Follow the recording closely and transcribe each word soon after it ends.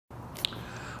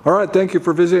All right, thank you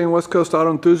for visiting West Coast Auto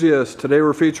Enthusiast. Today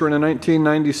we're featuring a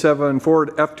 1997 Ford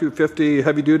F250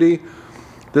 heavy duty.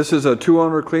 This is a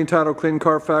two-owner, clean title, clean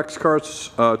Carfax truck. It's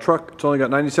only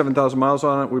got 97,000 miles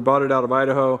on it. We bought it out of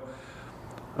Idaho.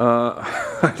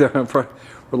 For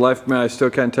the life of me, I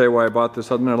still can't tell you why I bought this,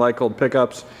 other than I like old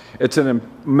pickups. It's in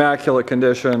immaculate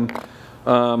condition.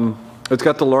 It's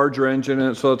got the larger engine in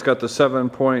it, so it's got the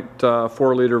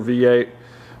 7.4 liter V8.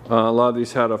 A lot of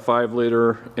these had a 5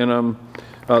 liter in them.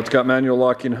 It's got manual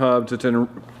locking hubs. It's in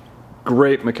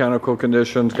great mechanical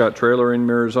condition. It's got trailering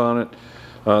mirrors on it.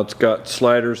 It's got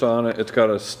sliders on it. It's got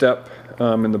a step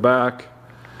in the back.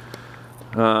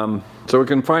 So we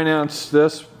can finance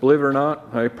this, believe it or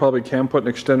not. I probably can put an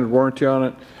extended warranty on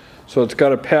it. So it's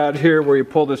got a pad here where you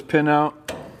pull this pin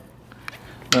out.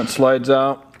 That slides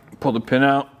out. Pull the pin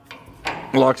out.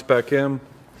 Locks back in.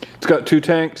 It's got 2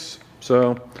 tanks.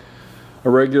 So a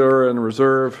regular and a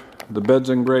reserve. The bed's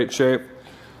in great shape.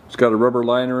 It's got a rubber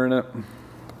liner in it.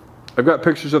 I've got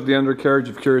pictures of the undercarriage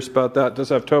if you're curious about that. It does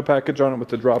have tow package on it with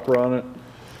the dropper on it.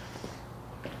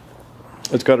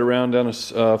 It's got a round down a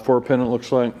 4-pin, it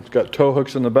looks like. It's got tow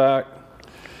hooks in the back.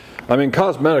 I mean,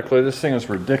 cosmetically, this thing is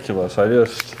ridiculous.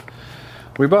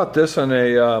 We bought this in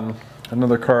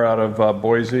another car out of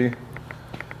Boise.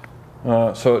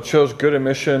 So it shows good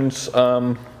emissions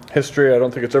history. I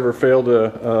don't think it's ever failed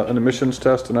an emissions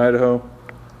test in Idaho.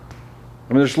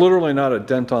 I mean, there's literally not a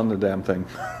dent on the damn thing.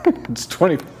 It's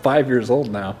 25 years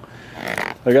old now.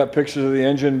 I got pictures of the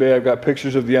engine bay. I've got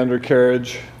pictures of the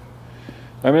undercarriage.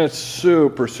 I mean, it's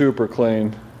super, super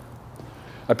clean.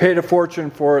 I paid a fortune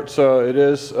for it, so it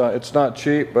is. It's not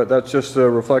cheap, but that's just a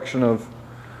reflection of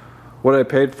what I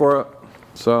paid for it.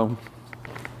 So,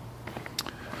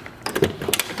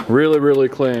 really, really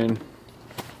clean.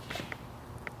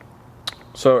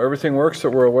 So everything works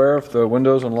that we're aware of, the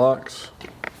windows and locks.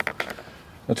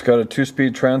 It's got a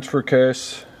 2-speed transfer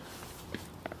case.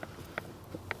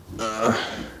 So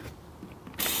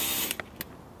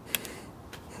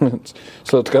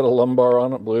it's got a lumbar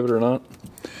on it, believe it or not.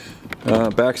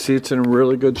 Back seat's in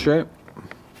really good shape.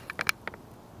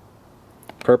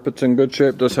 Carpet's in good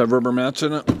shape, does have rubber mats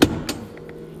in it.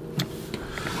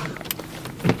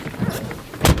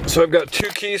 So I've got 2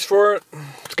 keys for it.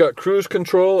 It's got cruise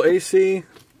control, AC.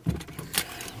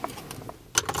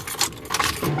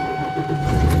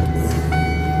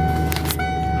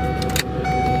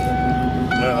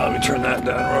 Let me turn that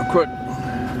down real quick.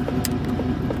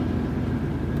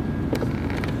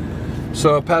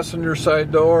 So passenger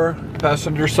side door,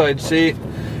 passenger side seat.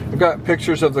 I've got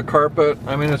pictures of the carpet.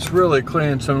 I mean, it's really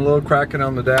clean. Some little cracking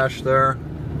on the dash there.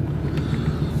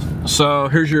 So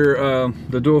here's your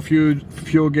the dual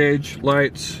fuel gauge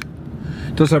lights.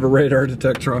 It does have a radar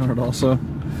detector on it also.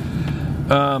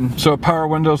 So power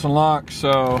windows and locks.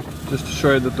 So just to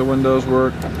show you that the windows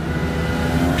work.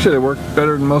 Actually, they work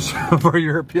better than most of our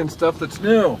European stuff that's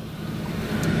new.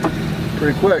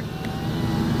 Pretty quick.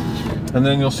 And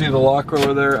then you'll see the lock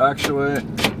over there actually.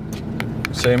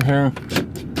 Same here.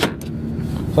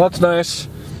 So that's nice.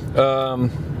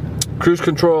 Cruise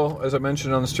control, as I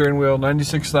mentioned, on the steering wheel,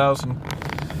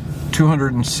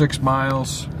 96,206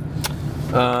 miles.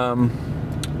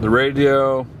 The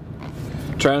radio,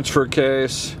 transfer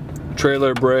case,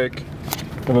 trailer brake.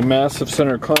 We have a massive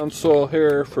center console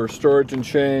here for storage and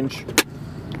change.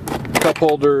 Cup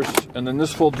holders, and then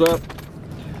this folds up.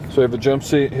 So we have a jump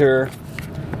seat here.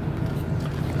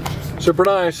 Super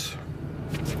nice.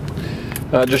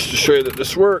 Just to show you that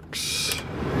this works.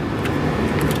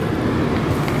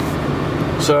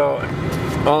 So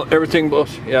everything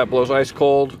blows, yeah, it blows ice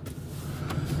cold.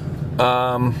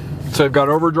 So I've got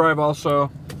overdrive also.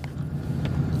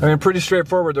 I mean, pretty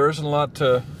straightforward. There isn't a lot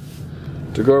to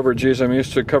go over. Geez, I'm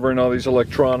used to covering all these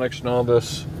electronics and all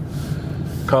this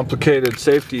complicated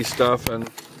safety stuff, and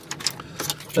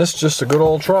it's just a good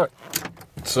old truck.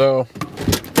 So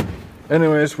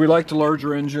anyways, we like the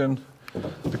larger engine.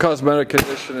 The cosmetic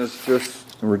condition is just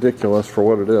ridiculous for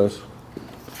what it is.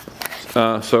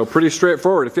 So pretty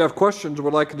straightforward. If you have questions or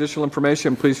would like additional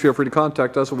information, please feel free to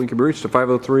contact us, and we can be reached at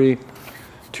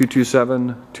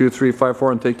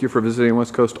 503-227-2354. And thank you for visiting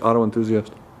West Coast Auto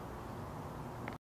Enthusiast.